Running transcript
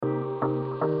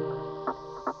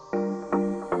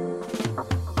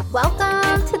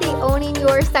Welcome to the Owning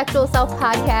Your Sexual Self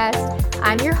podcast.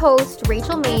 I'm your host,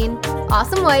 Rachel Main,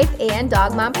 awesome wife and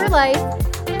dog mom for life.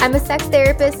 I'm a sex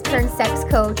therapist turned sex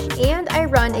coach, and I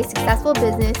run a successful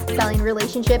business selling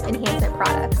relationship enhancement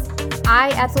products.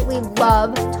 I absolutely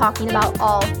love talking about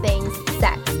all things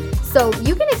sex. So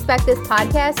you can expect this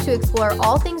podcast to explore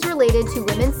all things related to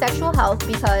women's sexual health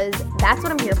because that's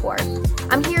what I'm here for.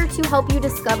 I'm here to help you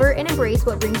discover and embrace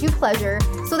what brings you pleasure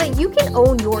so that you can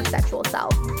own your sexual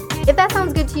self. If that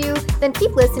sounds good to you, then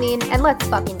keep listening and let's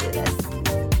fucking do this.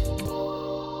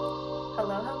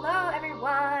 Hello,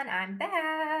 everyone. I'm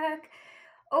back.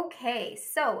 Okay,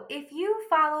 so if you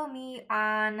follow me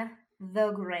on the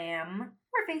gram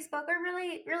or Facebook or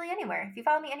really anywhere, if you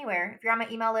follow me anywhere, if you're on my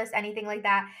email list, anything like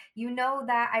that, you know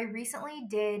that I recently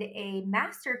did a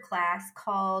masterclass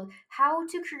called How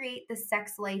to Create the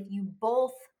Sex Life You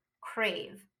Both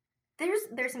Crave.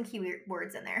 There's some key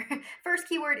words in there. First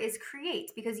keyword is create,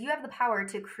 because you have the power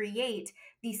to create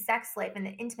the sex life and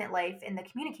the intimate life and the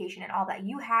communication and all that.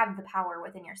 You have the power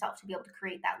within yourself to be able to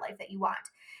create that life that you want.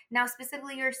 Now,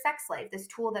 specifically your sex life, this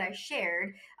tool that I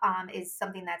shared is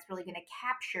something that's really going to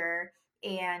capture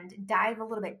and dive a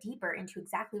little bit deeper into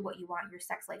exactly what you want your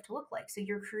sex life to look like. So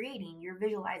you're creating, you're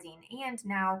visualizing, and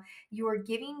now you're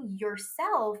giving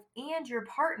yourself and your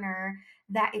partner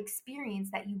that experience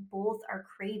that you both are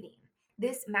craving.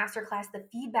 This masterclass, the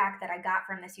feedback that I got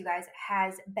from this, you guys,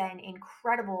 has been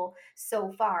incredible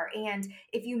so far. And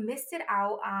if you missed it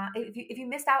out, if you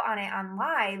missed out on it on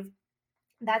live,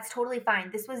 that's totally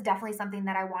fine. This was definitely something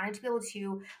that I wanted to be able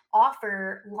to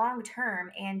offer long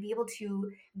term and be able to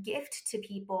gift to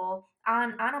people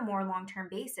on a more long term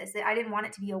basis. I didn't want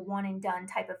it to be a one and done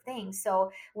type of thing.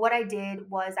 So what I did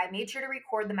was I made sure to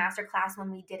record the masterclass when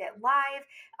we did it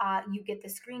live. You get the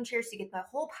screen share, so you get the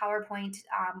whole PowerPoint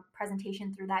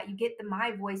presentation through that. You get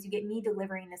my voice, you get me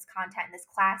delivering this content, this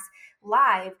class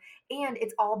live, and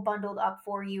it's all bundled up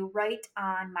for you right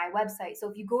on my website. So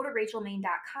if you go to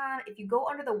rachelmain.com, if you go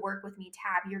under the Work With Me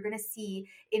tab, you're going to see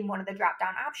in one of the drop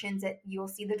down options that you'll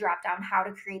see the drop down How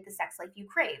to Create the Sex Life You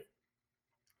Crave.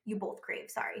 You both crave,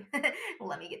 sorry.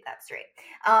 Let me get that straight.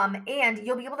 And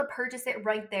you'll be able to purchase it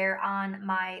right there on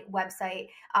my website.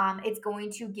 It's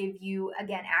going to give you,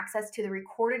 again, access to the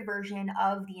recorded version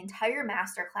of the entire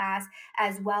masterclass,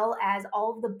 as well as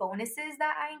all of the bonuses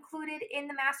that I included in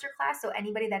the masterclass. So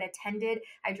anybody that attended,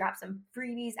 I dropped some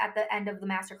freebies at the end of the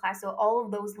masterclass. So all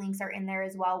of those links are in there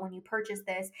as well when you purchase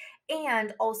this.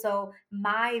 And also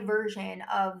my version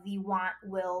of the Want,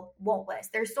 Will, Won't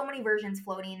list. There's so many versions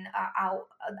floating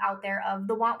out there of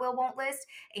the Want, Will, Won't list,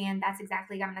 and that's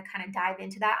exactly, I'm going to kind of dive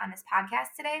into that on this podcast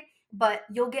today. But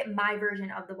you'll get my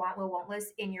version of the Want, Will, Won't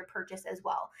list in your purchase as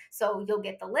well. So you'll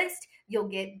get the list, you'll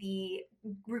get the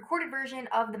recorded version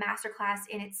of the masterclass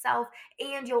in itself,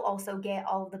 and you'll also get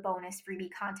all of the bonus freebie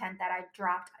content that I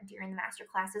dropped during the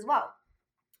masterclass as well.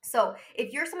 So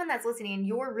if you're someone that's listening and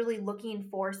you're really looking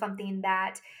for something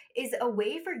that is a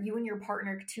way for you and your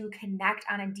partner to connect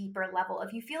on a deeper level,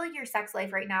 if you feel like your sex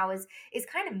life right now is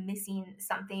kind of missing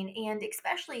something, and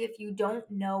especially if you don't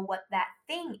know what that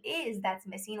thing is that's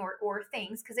missing, or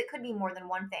things, because it could be more than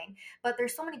one thing. But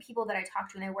there's so many people that I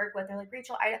talk to and I work with, they're like,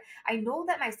 Rachel, I know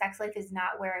that my sex life is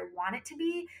not where I want it to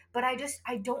be, but I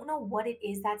don't know what it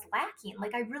is that's lacking.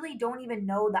 Like, I really don't even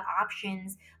know the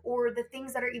options or the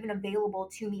things that are even available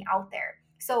to me out there.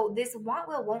 So this Want,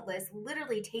 Will, Won't list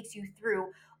literally takes you through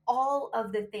all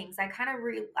of the things. I kind of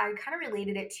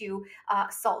related it to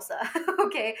salsa.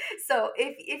 Okay, so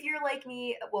if you're like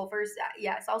me, well, first,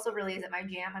 yeah, salsa really isn't my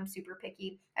jam. I'm super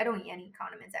picky. I don't eat any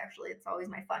condiments, actually. It's always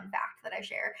my fun fact that I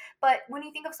share. But when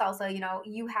you think of salsa,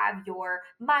 you have your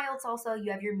mild salsa,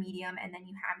 you have your medium, and then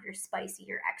you have your spicy,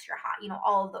 your extra hot,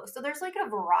 all of those. So there's like a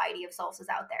variety of salsas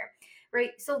out there.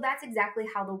 Right. So that's exactly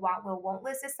how the Want, Will, Won't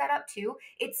list is set up too.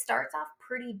 It starts off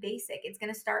pretty basic. It's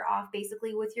going to start off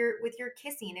basically with your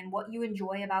kissing and what you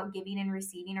enjoy about giving and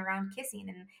receiving around kissing,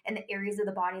 and the areas of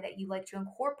the body that you like to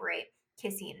incorporate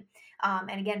kissing.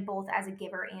 And again, both as a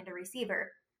giver and a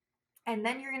receiver. And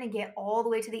then you're going to get all the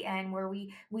way to the end where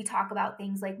we talk about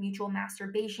things like mutual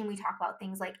masturbation. We talk about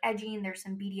things like edging. There's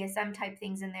some BDSM type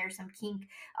things in there, some kink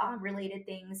related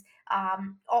things.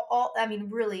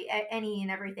 Really any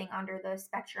and everything under the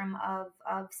spectrum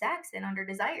of sex and under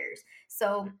desires.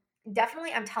 So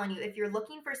definitely, I'm telling you, if you're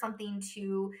looking for something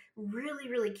to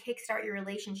really kickstart your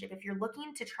relationship, if you're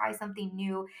looking to try something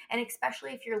new, and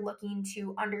especially if you're looking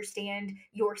to understand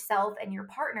yourself and your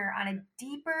partner on a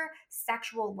deeper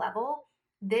sexual level,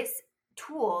 this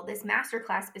tool, this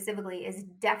masterclass specifically, is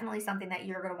definitely something that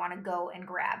you're going to want to go and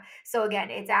grab. So again,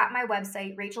 it's at my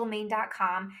website,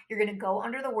 rachelmaine.com. You're going to go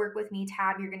under the Work With Me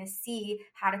tab. You're going to see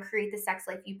how to create the sex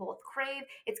life you both crave.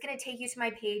 It's going to take you to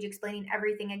my page explaining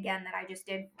everything again that I just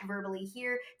did verbally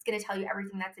here. It's going to tell you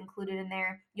everything that's included in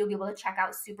there. You'll be able to check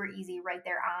out super easy right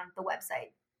there on the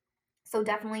website. So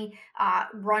definitely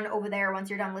run over there once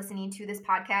you're done listening to this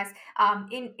podcast.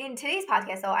 In today's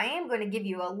podcast, though, I am going to give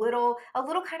you a little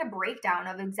kind of breakdown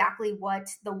of exactly what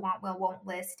the want will won't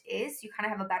list is. So you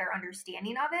kind of have a better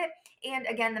understanding of it. And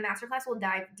again, the masterclass will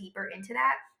dive deeper into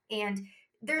that. And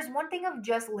there's one thing of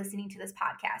just listening to this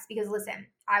podcast, because listen,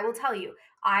 I will tell you,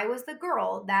 I was the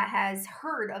girl that has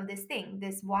heard of this thing,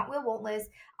 this want will won't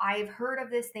list. I've heard of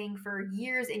this thing for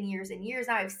years and years and years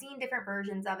now. I've seen different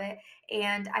versions of it.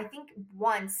 And I think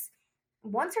once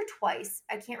or twice,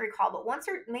 I can't recall, but once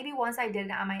I did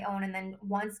it on my own, and then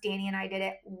once Danny and I did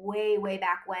it way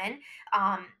back when.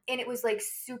 And it was like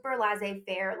super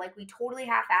laissez-faire. Like we totally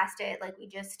half-assed it. Like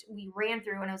we ran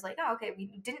through, and I was like, oh, okay,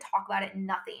 we didn't talk about it,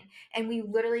 nothing. And we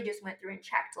literally just went through and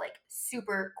checked like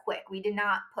super quick. We did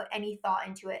not put any thought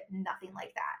into it, nothing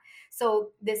like that. So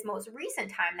this most recent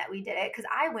time that we did it, because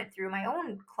I went through my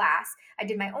own class, I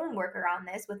did my own work around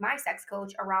this with my sex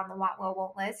coach around the want will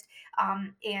won't list.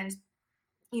 And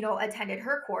attended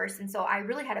her course. And so I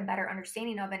really had a better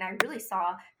understanding of it. And I really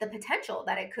saw the potential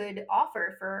that it could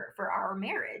offer for our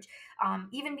marriage.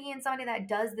 Even being somebody that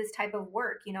does this type of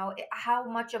work, how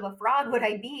much of a fraud would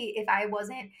I be if I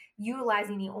wasn't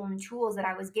utilizing the own tools that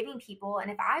I was giving people? And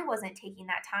if I wasn't taking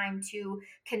that time to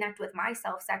connect with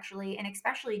myself sexually, and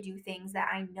especially do things that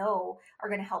I know are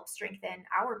going to help strengthen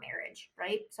our marriage,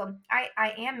 right? So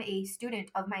I am a student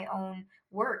of my own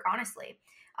work, honestly.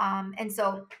 And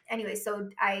so anyway, so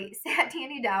I sat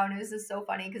Danny down. It was just so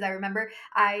funny because I remember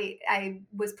I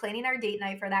was planning our date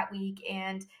night for that week,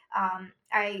 and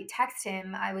I text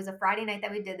him. I was a Friday night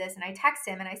that we did this, and I text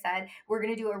him and I said, we're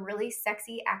going to do a really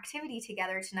sexy activity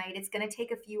together tonight. It's going to take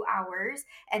a few hours,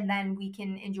 and then we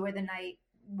can enjoy the night,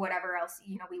 whatever else,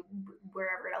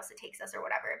 wherever else it takes us or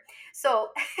whatever. So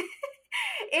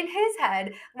in his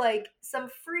head, like some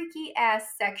freaky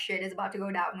ass sex shit is about to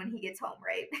go down when he gets home,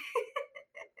 right?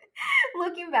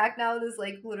 Looking back now, this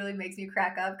like literally makes me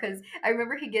crack up, because I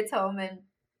remember he gets home, and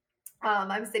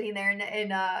I'm sitting there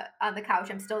on the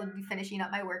couch. I'm still finishing up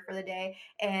my work for the day,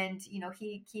 and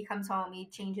he comes home, he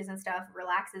changes and stuff,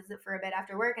 relaxes for a bit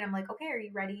after work, and I'm like, okay, are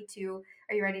you ready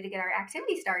to get our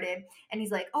activity started? And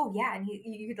he's like, oh yeah, and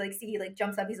you could like see he like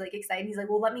jumps up, he's like excited, he's like,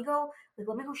 well, let me go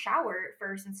shower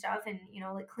first and stuff, and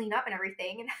like clean up and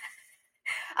everything. And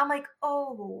I'm like,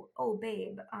 oh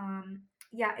babe,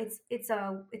 yeah, it's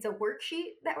a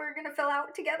worksheet that we're gonna fill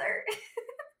out together.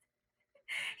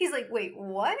 He's like, wait,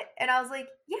 what? And I was like,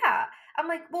 yeah. I'm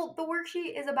like, well, the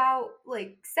worksheet is about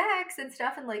like sex and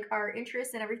stuff, and like our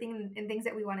interests and everything, and things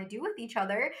that we want to do with each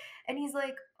other. And he's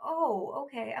like, oh,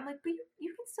 okay. I'm like, but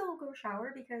you can still go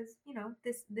shower, because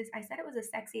this I said it was a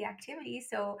sexy activity.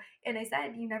 So, and I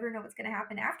said you never know what's gonna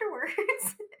happen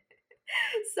afterwards.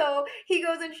 So he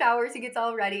goes and showers, he gets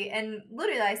all ready, and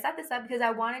literally I set this up because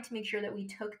I wanted to make sure that we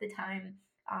took the time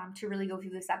to really go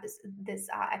through this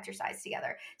exercise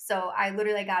together. So I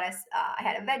literally got us. I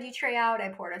had a veggie tray out. I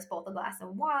poured us both a glass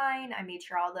of wine. I made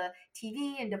sure all the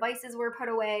TV and devices were put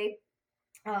away.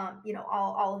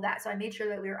 All of that. So I made sure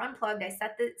that we were unplugged. I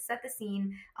set the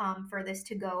scene for this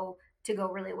to go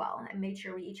really well. I made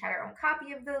sure we each had our own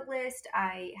copy of the list.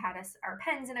 I had us our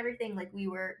pens and everything. Like we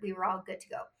were all good to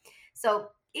go. So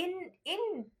in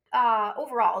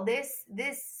overall,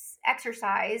 this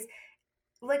exercise,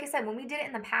 like I said, when we did it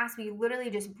in the past, we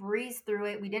literally just breezed through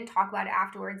it. We didn't talk about it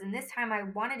afterwards. And this time I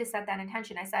wanted to set that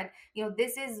intention. I said,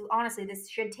 this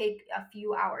should take a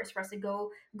few hours for us to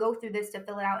go through this, to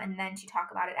fill it out, and then to talk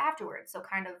about it afterwards. So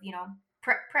kind of,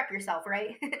 prep yourself,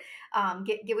 right?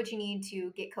 Get what you need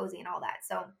to get cozy and all that.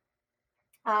 So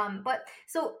but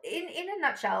so in a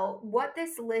nutshell, what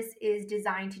this list is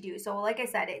designed to do. So like I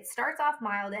said, it starts off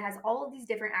mild. It has all of these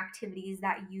different activities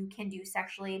that you can do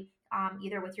sexually,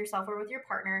 either with yourself or with your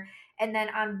partner. And then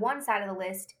on one side of the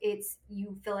list, it's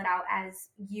you fill it out as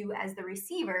you as the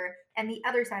receiver, and the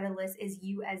other side of the list is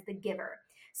you as the giver.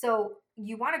 So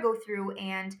you want to go through,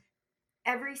 and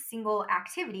every single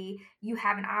activity, you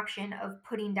have an option of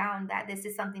putting down that this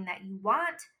is something that you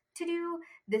want to do,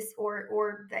 this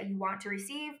or that you want to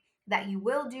receive, that you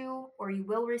will do or you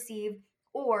will receive,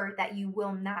 or that you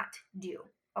will not do.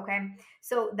 Okay,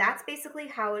 so that's basically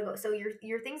how it goes. So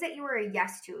your things that you are a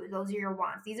yes to, those are your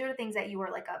wants. These are the things that you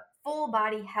are like a full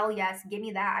body, hell yes, give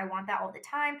me that. I want that all the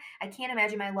time. I can't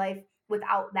imagine my life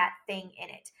without that thing in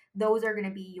it. Those are going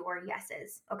to be your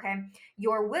yeses. Okay.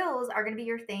 Your wills are going to be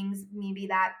your things, maybe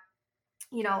that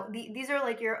these are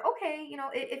like your, okay,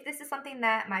 if this is something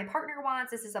that my partner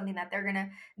wants, this is something that they're gonna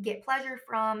get pleasure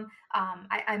from.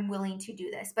 I'm willing to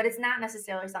do this, but it's not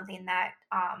necessarily something that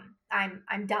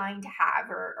I'm dying to have,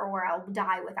 or I'll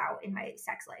die without in my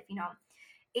sex life.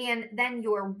 And then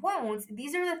your won'ts,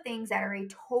 these are the things that are a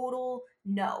total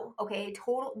no. Okay,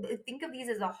 total, think of these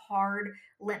as a hard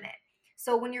limit.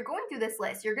 So when you're going through this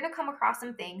list, you're going to come across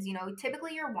some things,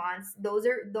 typically your wants, those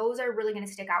are really going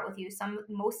to stick out with you.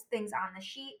 Most things on the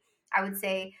sheet, I would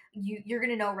say you're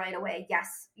going to know right away,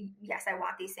 yes, yes, I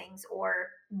want these things, or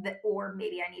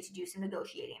maybe I need to do some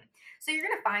negotiating. So you're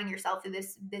going to find yourself through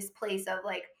this place of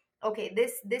like, okay,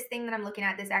 this thing that I'm looking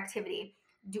at, this activity,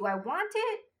 do I want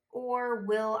it, or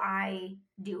will I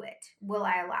do it? Will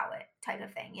I allow it? Type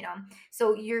of thing.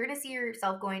 So you're going to see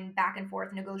yourself going back and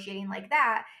forth negotiating like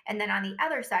that. And then on the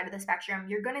other side of the spectrum,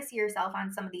 you're going to see yourself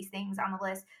on some of these things on the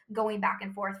list going back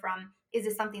and forth from, is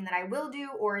this something that I will do,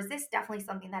 or is this definitely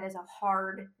something that is a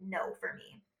hard no for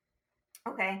me?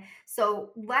 Okay,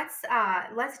 so let's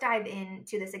dive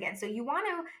into this again. So you want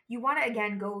to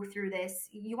again go through this.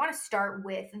 You want to start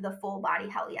with the full body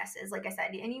hell yeses, like I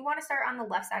said, and you want to start on the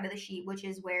left side of the sheet, which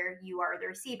is where you are the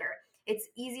receiver. It's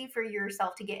easy for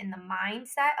yourself to get in the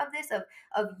mindset of this,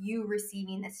 of you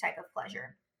receiving this type of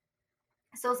pleasure.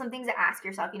 So some things to ask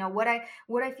yourself, would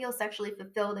I feel sexually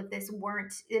fulfilled if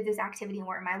this activity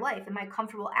weren't in my life? Am I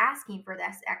comfortable asking for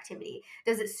this activity?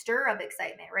 Does it stir up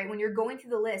excitement, right? When you're going through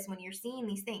the list, when you're seeing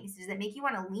these things, does it make you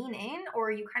want to lean in, or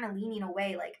are you kind of leaning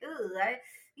away like,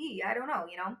 I don't know,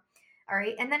 All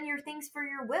right. And then your things for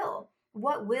your will.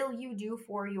 What will you do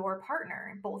for your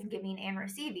partner, both giving and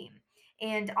receiving?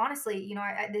 And honestly,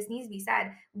 this needs to be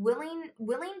said. Willingly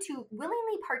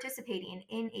participating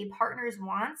in a partner's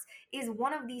wants is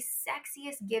one of the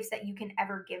sexiest gifts that you can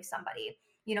ever give somebody.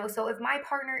 So if my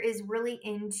partner is really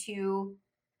into,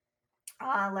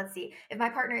 let's see, if my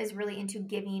partner is really into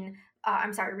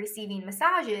receiving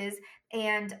massages,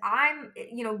 and I'm,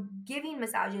 giving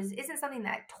massages isn't something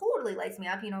that totally lights me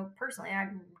up. Personally,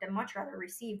 I'd much rather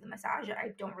receive the massage.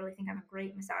 I don't really think I'm a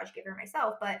great massage giver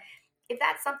myself, but if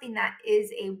that's something that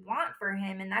is a want for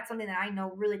him, and that's something that I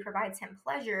know really provides him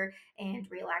pleasure and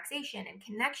relaxation and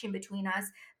connection between us,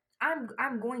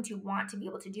 I'm going to want to be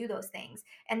able to do those things.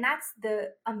 And that's the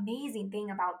amazing thing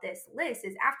about this list,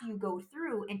 is after you go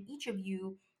through and each of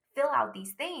you fill out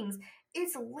these things,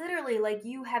 it's literally like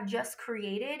you have just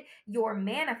created your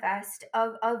manifest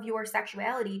of your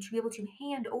sexuality to be able to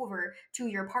hand over to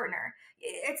your partner.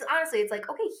 It's honestly, it's like,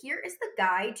 okay, here is the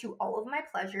guide to all of my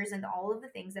pleasures and all of the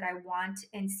things that I want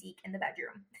and seek in the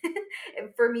bedroom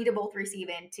for me to both receive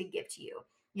and to give to you.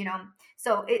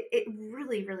 So it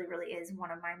really, really, really is one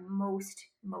of my most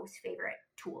favorite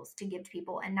tools to give to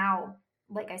people. And now,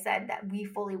 like I said, that we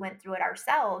fully went through it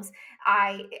ourselves,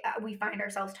 we find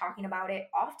ourselves talking about it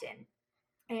often.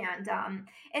 And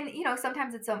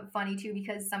sometimes it's so funny too,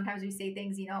 because sometimes we say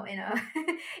things, in a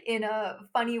in a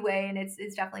funny way, and it's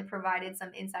definitely provided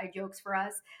some inside jokes for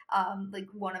us. Like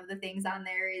one of the things on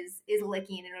there is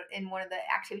licking, and one of the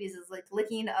activities is like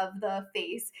licking of the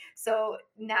face. So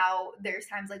now there's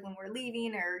times like when we're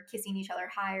leaving or kissing each other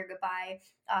hi or goodbye,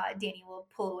 Danny will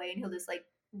pull away and he'll just like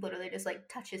literally just like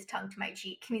touch his tongue to my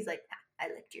cheek, and he's like, I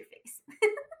licked your face.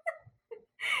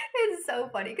 It's so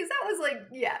funny because that was like,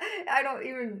 yeah, I don't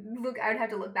even look. I'd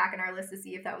have to look back in our list to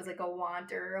see if that was like a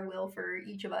want or a will for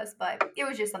each of us, but it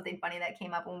was just something funny that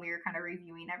came up when we were kind of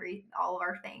reviewing all of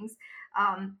our things.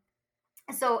 Um,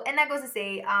 and that goes to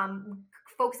say,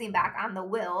 focusing back on the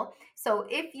will. So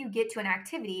if you get to an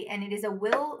activity and it is a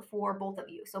will for both of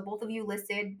you, so both of you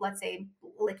listed, let's say,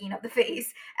 licking of the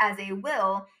face as a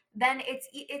will, then it's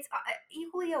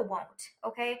equally a won't.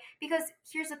 Okay, because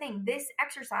here's the thing: this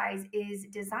exercise is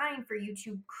designed for you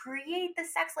to create the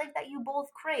sex life that you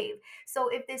both crave. So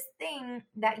if this thing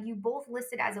that you both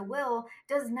listed as a will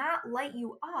does not light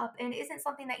you up and isn't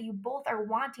something that you both are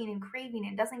wanting and craving,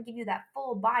 and doesn't give you that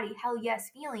full body hell yes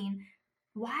feeling,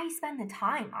 why spend the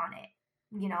time on it?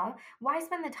 Why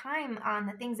spend the time on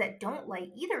the things that don't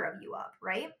light either of you up,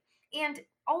 right? And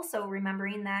also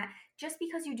remembering that just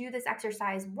because you do this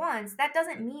exercise once, that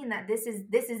doesn't mean that this is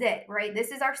it, right?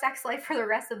 This is our sex life for the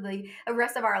rest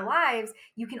of our lives.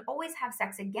 You can always have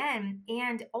sex again.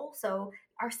 And also,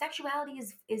 our sexuality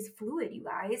is fluid, you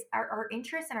guys. Our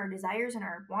interests and our desires and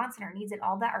our wants and our needs and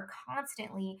all that are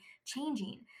constantly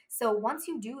changing. So once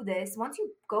you do this, once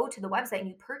you go to the website and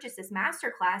you purchase this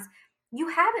masterclass, you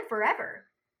have it forever.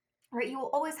 right? You will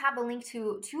always have the link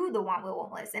to the want will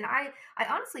won't list. And I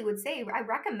honestly would say I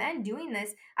recommend doing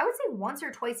this, I would say once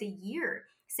or twice a year.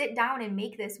 Sit down and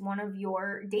make this one of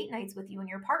your date nights with you and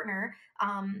your partner,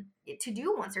 to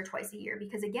do once or twice a year,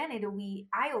 because again, it'll be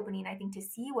eye-opening, I think, to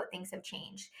see what things have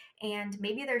changed. And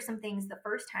maybe there's some things the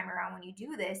first time around when you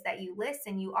do this that you list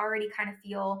and you already kind of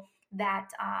feel that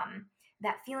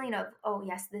feeling of, oh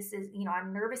yes, this is,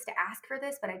 I'm nervous to ask for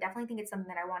this, but I definitely think it's something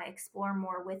that I want to explore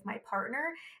more with my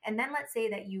partner. And then let's say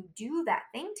that you do that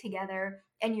thing together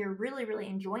and you're really, really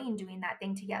enjoying doing that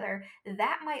thing together.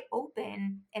 That might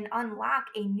open and unlock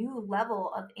a new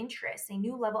level of interest, a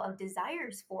new level of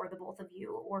desires for the both of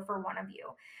you or for one of you.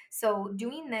 So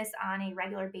doing this on a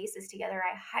regular basis together,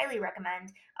 I highly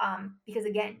recommend, because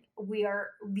again,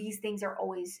 these things are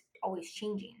always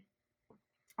changing.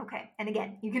 Okay. And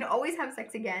again, you can always have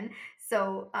sex again.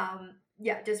 So,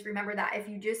 yeah, just remember that if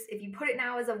you put it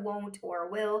now as a won't or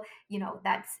a will,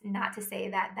 that's not to say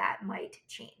that that might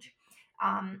change.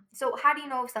 So how do you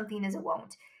know if something is a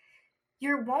won't?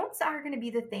 Your won'ts are going to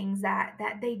be the things that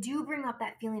they do bring up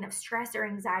that feeling of stress or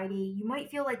anxiety. You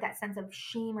might feel like that sense of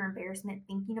shame or embarrassment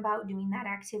thinking about doing that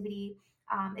activity.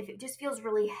 If it just feels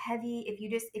really heavy, if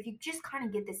you just kind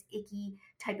of get this icky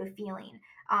type of feeling,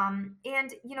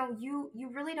 and you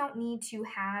really don't need to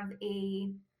have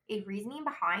a reasoning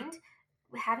behind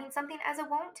having something as a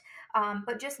won't,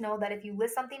 but just know that if you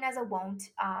list something as a won't,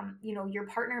 your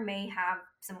partner may have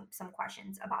some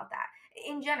questions about that.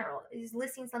 In general, is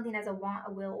listing something as a want,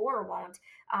 a will, or a won't,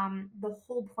 the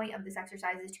whole point of this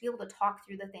exercise is to be able to talk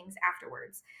through the things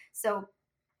afterwards. So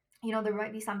there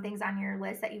might be some things on your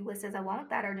list that you list as a won't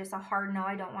that are just a hard no,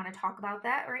 I don't want to talk about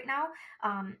that right now.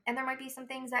 And there might be some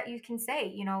things that you can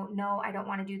say, no, I don't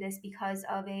want to do this because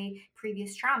of a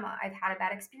previous trauma. I've had a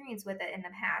bad experience with it in the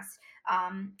past.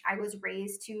 I was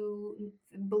raised to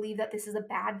believe that this is a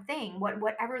bad thing,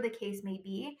 whatever the case may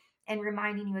be, and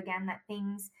reminding you again that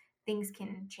things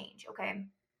can change, okay?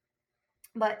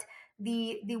 But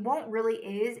the won't really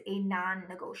is a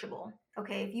non-negotiable.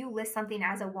 Okay, if you list something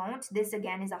as a won't, this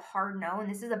again is a hard no,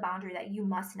 and this is a boundary that you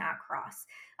must not cross,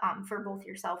 for both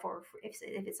yourself or if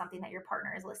it's something that your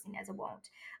partner is listing as a won't.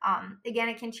 Again,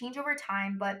 it can change over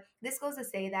time, but this goes to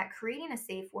say that creating a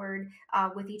safe word,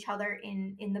 with each other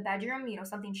in the bedroom,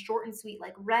 something short and sweet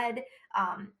like red,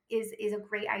 is a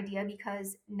great idea,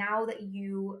 because now that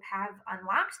you have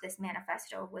unlocked this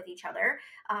manifesto with each other,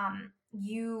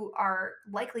 you are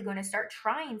likely going to start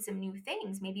trying some new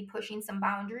things, maybe pushing some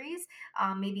boundaries,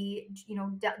 maybe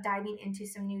diving into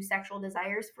some new sexual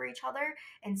desires for each other.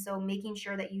 And so making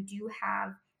sure that you do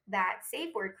have that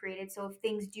safe word created, so if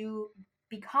things do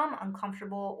become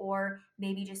uncomfortable, or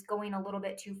maybe just going a little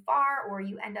bit too far, or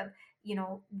you end up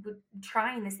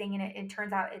trying this thing and it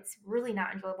turns out it's really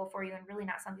not enjoyable for you and really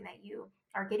not something that you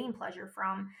are getting pleasure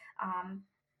from,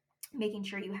 making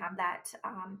sure you have that,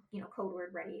 code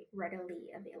word readily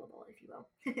available, if you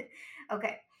will.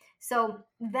 Okay, so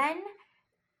then,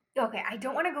 okay, I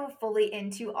don't want to go fully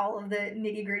into all of the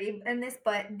nitty gritty in this,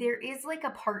 but there is like a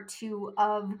part two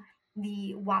of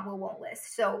the want will won't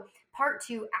list. So part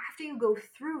two, after you go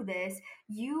through this,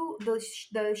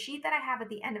 the sheet that I have at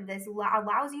the end of this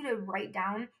allows you to write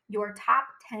down your top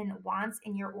 10 wants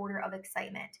in your order of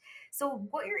excitement. So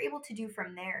what you're able to do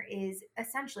from there is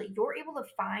essentially you're able to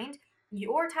find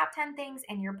your top 10 things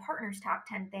and your partner's top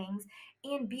 10 things,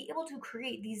 and be able to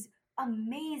create these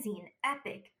amazing,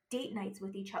 epic date nights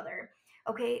with each other.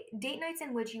 Okay, date nights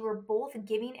in which you are both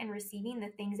giving and receiving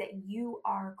the things that you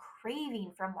are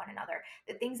craving from one another,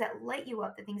 the things that light you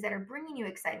up, the things that are bringing you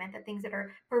excitement, the things that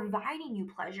are providing you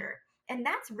pleasure. And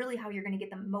that's really how you're going to get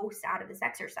the most out of this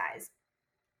exercise.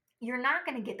 You're not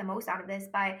going to get the most out of this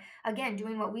by, again,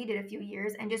 doing what we did a few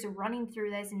years and just running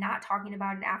through this and not talking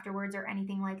about it afterwards or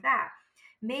anything like that.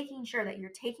 Making sure that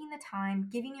you're taking the time,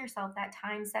 giving yourself that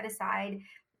time set aside.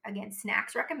 Again,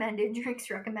 snacks recommended, drinks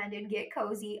recommended, get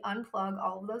cozy, unplug,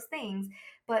 all of those things.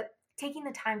 But taking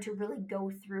the time to really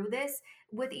go through this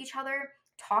with each other,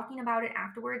 talking about it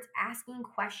afterwards, asking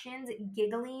questions,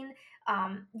 giggling.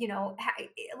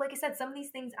 Like I said, some of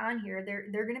these things on here,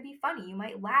 they're going to be funny. You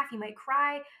might laugh, you might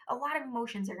cry. A lot of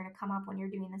emotions are going to come up when you're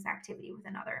doing this activity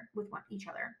with each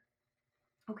other.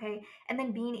 Okay, and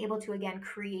then being able to, again,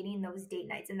 creating those date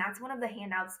nights, and that's one of the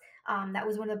handouts, that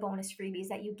was one of the bonus freebies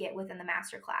that you get within the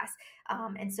masterclass.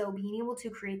 And so being able to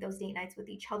create those date nights with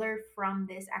each other from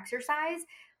this exercise,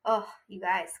 oh, you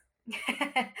guys,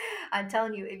 I'm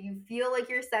telling you, if you feel like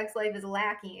your sex life is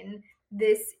lacking,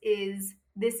 this is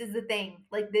the thing.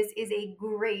 Like, this is a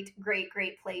great, great,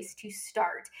 great place to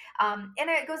start. And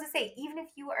it goes to say, even if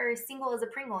you are single as a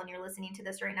Pringle and you're listening to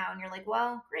this right now and you're like,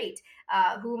 well, great,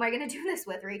 who am I going to do this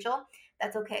with, Rachel?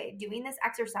 That's okay. Doing this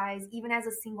exercise, even as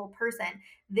a single person,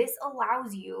 this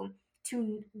allows you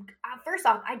to first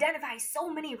off identify so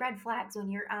many red flags when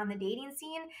you're on the dating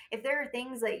scene. If there are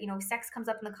things that, sex comes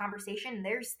up in the conversation,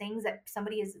 there's things that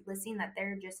somebody is listening that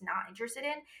they're just not interested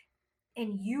in,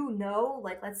 and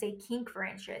like, let's say kink for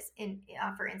instance,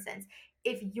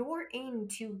 if you're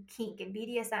into kink and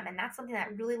BDSM and that's something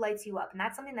that really lights you up and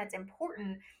that's something that's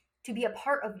important to be a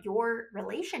part of your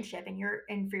relationship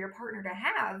and for your partner to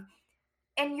have,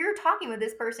 and you're talking with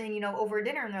this person, over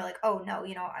dinner, and they're like, oh no,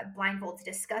 blindfolds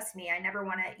disgust me, I never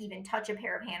want to even touch a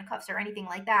pair of handcuffs or anything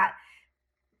like that,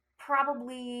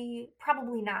 probably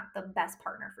not the best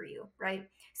partner for you, right?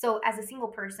 So as a single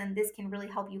person, this can really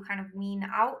help you kind of wean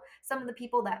out some of the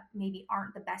people that maybe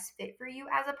aren't the best fit for you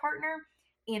as a partner.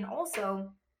 And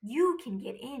also, you can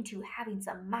get into having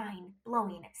some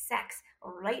mind-blowing sex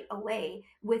right away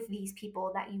with these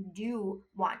people that you do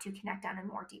want to connect on a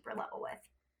more deeper level with.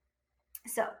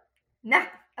 So now,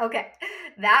 okay,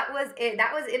 that was it.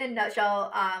 That was in a nutshell.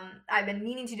 I've been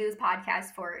meaning to do this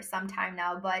podcast for some time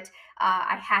now, but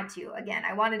I had to. Again,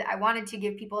 I wanted to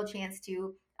give people a chance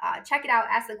to check it out,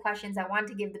 ask the questions. I wanted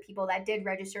to give the people that did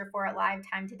register for it live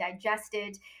time to digest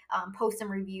it, post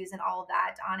some reviews and all of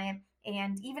that on it.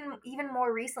 And even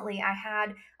more recently, I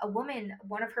had a woman,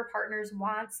 one of her partner's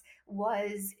wants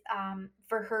was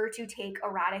for her to take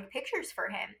erotic pictures for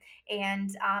him. And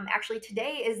actually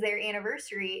today is their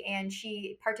anniversary, and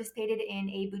she participated in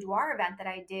a boudoir event that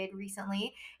I did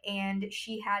recently, and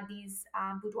she had these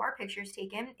boudoir pictures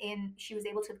taken, and she was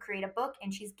able to create a book,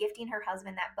 and she's gifting her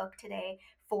husband that book today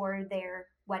for their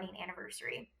wedding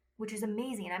anniversary, which is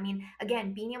amazing. I mean,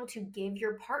 again, being able to give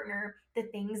your partner the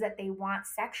things that they want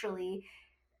sexually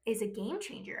is a game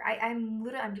changer. I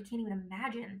can't even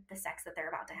imagine the sex that they're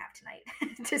about to have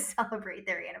tonight to celebrate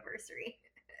their anniversary.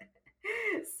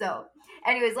 So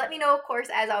anyways, let me know, of course,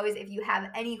 as always, if you have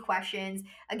any questions.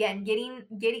 Again,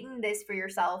 getting this for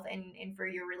yourself and for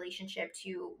your relationship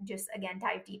to just, again,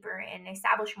 dive deeper and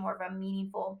establish more of a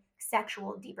meaningful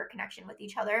sexual, deeper connection with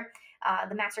each other.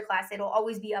 The masterclass, it'll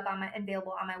always be up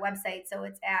available on my website. So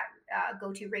it's at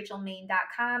go to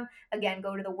rachelmaine.com. Again,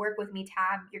 go to the Work With Me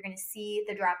tab. You're going to see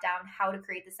the drop down, how to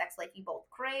create the sex life you both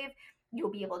crave.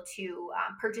 You'll be able to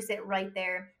purchase it right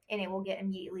there, and it will get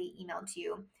immediately emailed to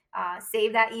you.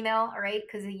 Save that email, all right,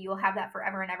 because you'll have that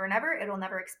forever and ever and ever. It'll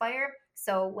never expire.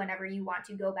 So whenever you want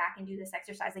to go back and do this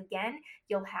exercise again,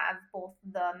 you'll have both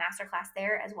the masterclass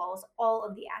there as well as all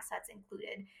of the assets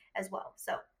included as well.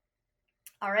 So,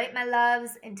 all right, my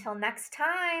loves, until next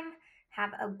time,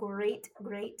 have a great,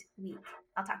 great week.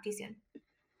 I'll talk to you soon.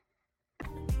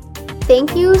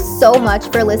 Thank you so much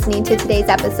for listening to today's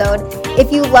episode.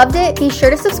 If you loved it, be sure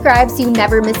to subscribe so you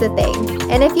never miss a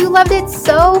thing. And if you loved it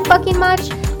so fucking much,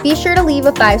 be sure to leave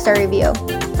a 5-star review.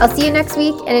 I'll see you next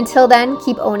week, and until then,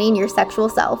 keep owning your sexual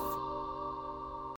self.